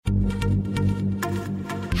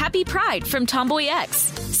Happy Pride from Tomboy X,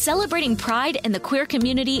 celebrating pride and the queer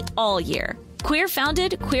community all year. Queer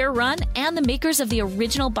founded, queer run, and the makers of the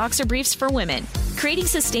original boxer briefs for women, creating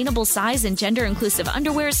sustainable size and gender inclusive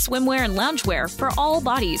underwear, swimwear, and loungewear for all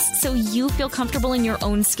bodies so you feel comfortable in your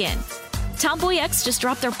own skin. Tomboy X just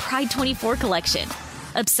dropped their Pride 24 collection.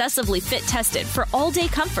 Obsessively fit tested for all day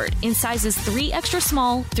comfort in sizes 3 extra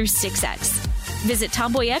small through 6X. Visit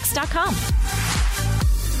tomboyx.com.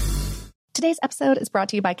 Today's episode is brought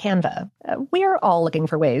to you by Canva. We're all looking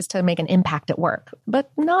for ways to make an impact at work, but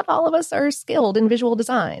not all of us are skilled in visual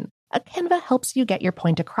design. Canva helps you get your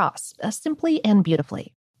point across, simply and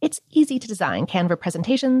beautifully. It's easy to design Canva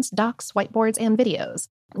presentations, docs, whiteboards, and videos.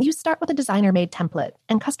 You start with a designer-made template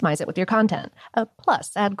and customize it with your content.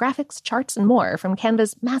 Plus, add graphics, charts, and more from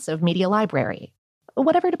Canva's massive media library.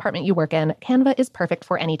 Whatever department you work in, Canva is perfect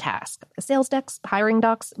for any task. Sales decks, hiring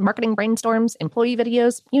docs, marketing brainstorms, employee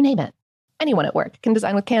videos, you name it. Anyone at work can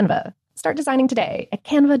design with Canva. Start designing today at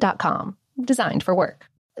canva.com. Designed for work.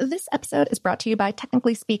 This episode is brought to you by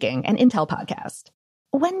Technically Speaking, an Intel podcast.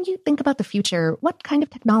 When you think about the future, what kind of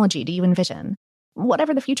technology do you envision?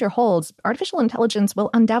 Whatever the future holds, artificial intelligence will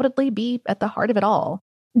undoubtedly be at the heart of it all.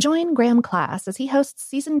 Join Graham Class as he hosts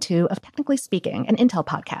Season 2 of Technically Speaking, an Intel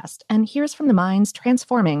podcast, and hears from the minds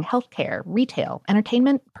transforming healthcare, retail,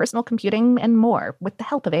 entertainment, personal computing, and more with the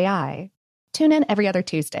help of AI. Tune in every other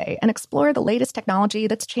Tuesday and explore the latest technology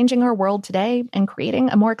that's changing our world today and creating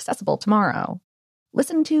a more accessible tomorrow.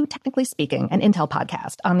 Listen to Technically Speaking, an Intel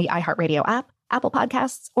podcast on the iHeartRadio app, Apple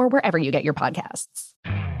Podcasts, or wherever you get your podcasts.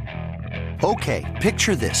 Okay,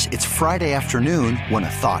 picture this. It's Friday afternoon when a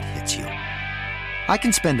thought hits you. I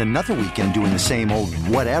can spend another weekend doing the same old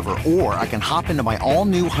whatever, or I can hop into my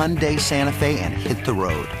all-new Hyundai Santa Fe and hit the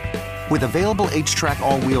road. With available H-Track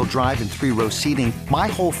all-wheel drive and 3-row seating, my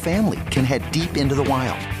whole family can head deep into the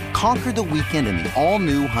wild. Conquer the weekend in the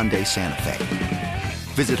all-new Hyundai Santa Fe.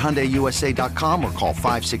 Visit HyundaiUSA.com or call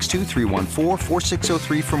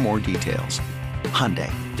 562-314-4603 for more details.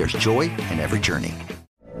 Hyundai, there's joy in every journey.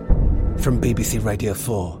 From BBC Radio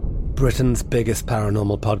 4, Britain's biggest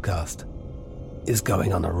paranormal podcast is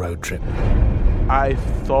going on a road trip. I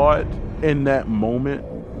thought in that moment,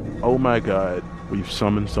 oh my God, we've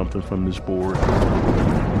summoned something from this board.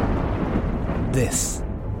 This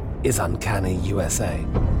is Uncanny USA.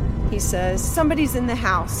 He says, somebody's in the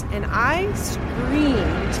house, and I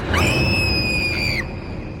screamed.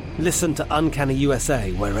 Listen to Uncanny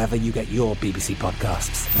USA wherever you get your BBC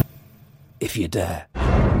podcasts, if you dare.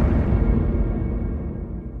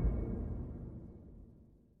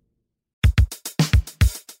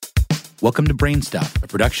 Welcome to Brainstuff, a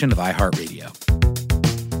production of iHeartRadio.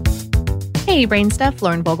 Hey, Brainstuff,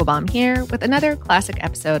 Lauren Vogelbaum here with another classic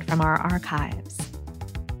episode from our archives.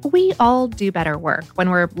 We all do better work when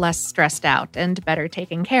we're less stressed out and better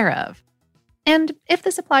taken care of. And if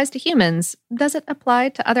this applies to humans, does it apply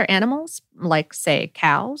to other animals, like, say,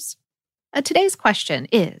 cows? Today's question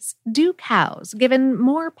is, do cows, given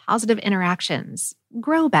more positive interactions,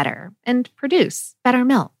 grow better and produce better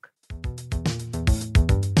milk?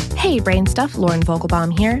 Hey, Brainstuff, Lauren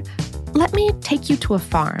Vogelbaum here. Let me take you to a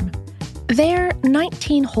farm. There,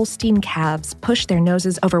 19 Holstein calves push their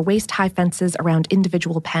noses over waist-high fences around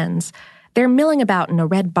individual pens. They're milling about in a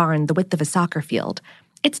red barn the width of a soccer field.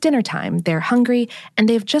 It's dinner time, they're hungry, and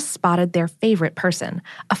they've just spotted their favorite person,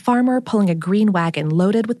 a farmer pulling a green wagon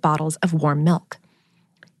loaded with bottles of warm milk.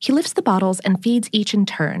 He lifts the bottles and feeds each in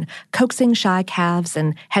turn, coaxing shy calves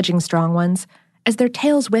and hedging strong ones. As their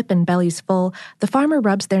tails whip and bellies full, the farmer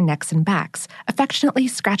rubs their necks and backs, affectionately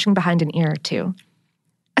scratching behind an ear or two.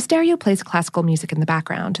 A stereo plays classical music in the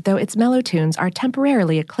background, though its mellow tunes are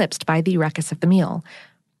temporarily eclipsed by the ruckus of the meal.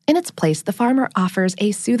 In its place, the farmer offers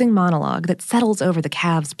a soothing monologue that settles over the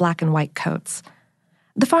calves' black and white coats.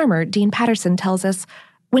 The farmer, Dean Patterson, tells us,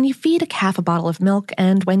 when you feed a calf a bottle of milk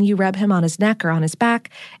and when you rub him on his neck or on his back,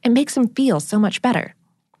 it makes him feel so much better.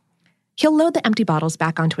 He'll load the empty bottles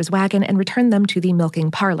back onto his wagon and return them to the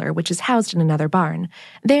milking parlor, which is housed in another barn.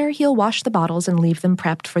 There, he'll wash the bottles and leave them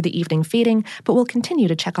prepped for the evening feeding, but will continue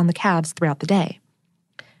to check on the calves throughout the day.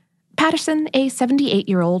 Patterson, a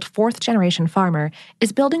 78-year-old fourth-generation farmer,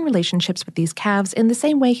 is building relationships with these calves in the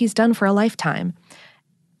same way he's done for a lifetime.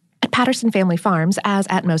 At Patterson Family Farms, as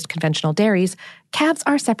at most conventional dairies, calves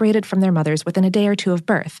are separated from their mothers within a day or two of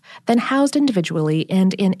birth, then housed individually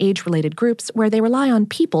and in age-related groups where they rely on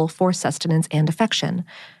people for sustenance and affection.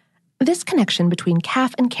 This connection between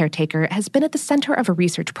calf and caretaker has been at the center of a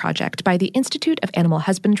research project by the Institute of Animal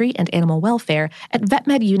Husbandry and Animal Welfare at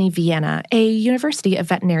VetMed Uni Vienna, a university of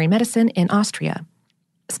veterinary medicine in Austria.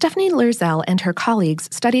 Stephanie Lurzell and her colleagues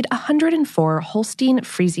studied 104 Holstein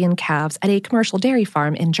Friesian calves at a commercial dairy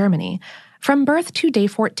farm in Germany. From birth to day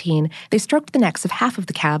 14, they stroked the necks of half of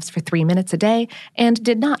the calves for 3 minutes a day and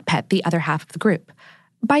did not pet the other half of the group.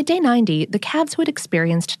 By day 90, the calves who had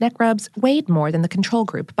experienced neck rubs weighed more than the control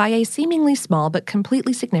group by a seemingly small but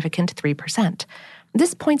completely significant 3%.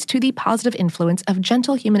 This points to the positive influence of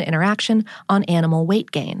gentle human interaction on animal weight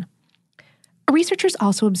gain. Researchers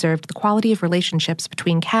also observed the quality of relationships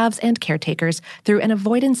between calves and caretakers through an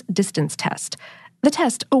avoidance distance test. The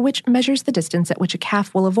test, which measures the distance at which a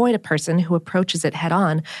calf will avoid a person who approaches it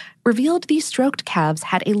head-on, revealed the stroked calves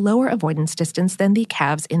had a lower avoidance distance than the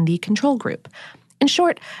calves in the control group. In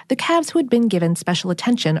short, the calves who had been given special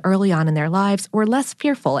attention early on in their lives were less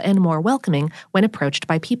fearful and more welcoming when approached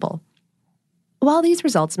by people. While these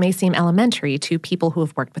results may seem elementary to people who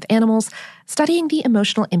have worked with animals, studying the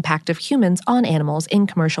emotional impact of humans on animals in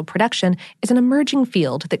commercial production is an emerging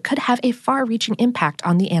field that could have a far-reaching impact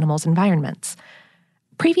on the animals' environments.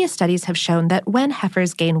 Previous studies have shown that when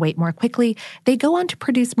heifers gain weight more quickly, they go on to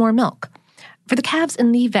produce more milk. For the calves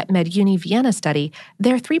in the VetMed Uni Vienna study,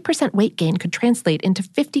 their 3% weight gain could translate into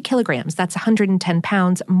 50 kilograms, that's 110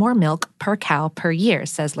 pounds, more milk per cow per year,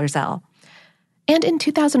 says Lurzell. And in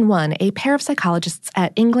 2001, a pair of psychologists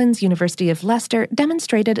at England's University of Leicester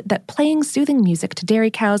demonstrated that playing soothing music to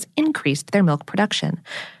dairy cows increased their milk production.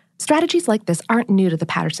 Strategies like this aren't new to the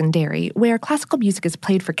Patterson Dairy, where classical music is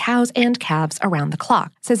played for cows and calves around the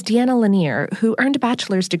clock, says Deanna Lanier, who earned a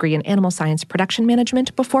bachelor's degree in animal science production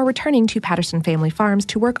management before returning to Patterson Family Farms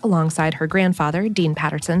to work alongside her grandfather, Dean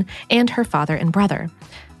Patterson, and her father and brother.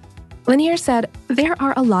 Lanier said, "There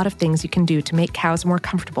are a lot of things you can do to make cows more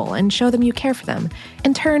comfortable and show them you care for them.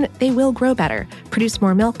 In turn, they will grow better, produce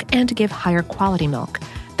more milk, and give higher quality milk.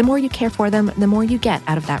 The more you care for them, the more you get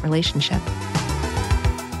out of that relationship."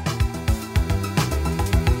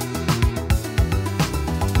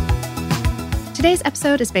 Today's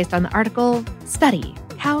episode is based on the article, Study,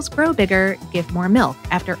 Cows Grow Bigger, Give More Milk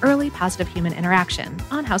After Early Positive Human Interaction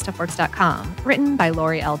on HowStuffWorks.com, written by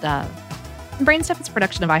Lori L. Dove. Brainstuff is a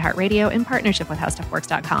production of iHeartRadio in partnership with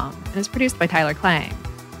HowStuffWorks.com and is produced by Tyler Klang.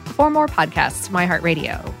 For more podcasts from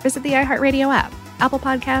iHeartRadio, visit the iHeartRadio app, Apple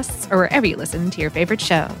Podcasts, or wherever you listen to your favorite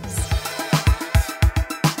shows.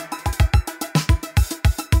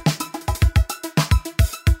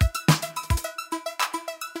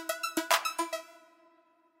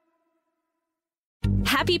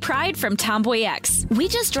 Happy Pride from Tomboy X. We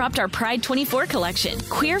just dropped our Pride 24 collection.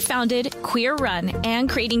 Queer founded, queer run, and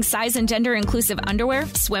creating size and gender inclusive underwear,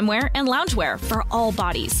 swimwear, and loungewear for all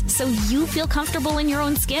bodies, so you feel comfortable in your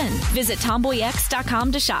own skin. Visit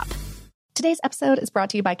tomboyx.com to shop. Today's episode is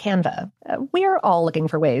brought to you by Canva. We're all looking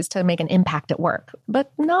for ways to make an impact at work,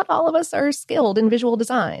 but not all of us are skilled in visual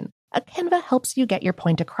design. Canva helps you get your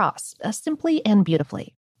point across, simply and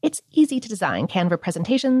beautifully. It's easy to design Canva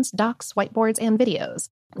presentations, docs, whiteboards, and videos.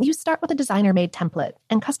 You start with a designer-made template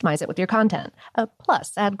and customize it with your content.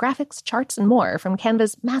 Plus, add graphics, charts, and more from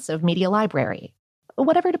Canva's massive media library.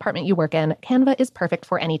 Whatever department you work in, Canva is perfect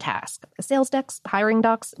for any task. Sales decks, hiring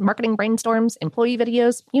docs, marketing brainstorms, employee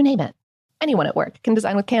videos, you name it. Anyone at work can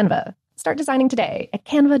design with Canva. Start designing today at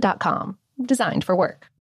canva.com. Designed for work.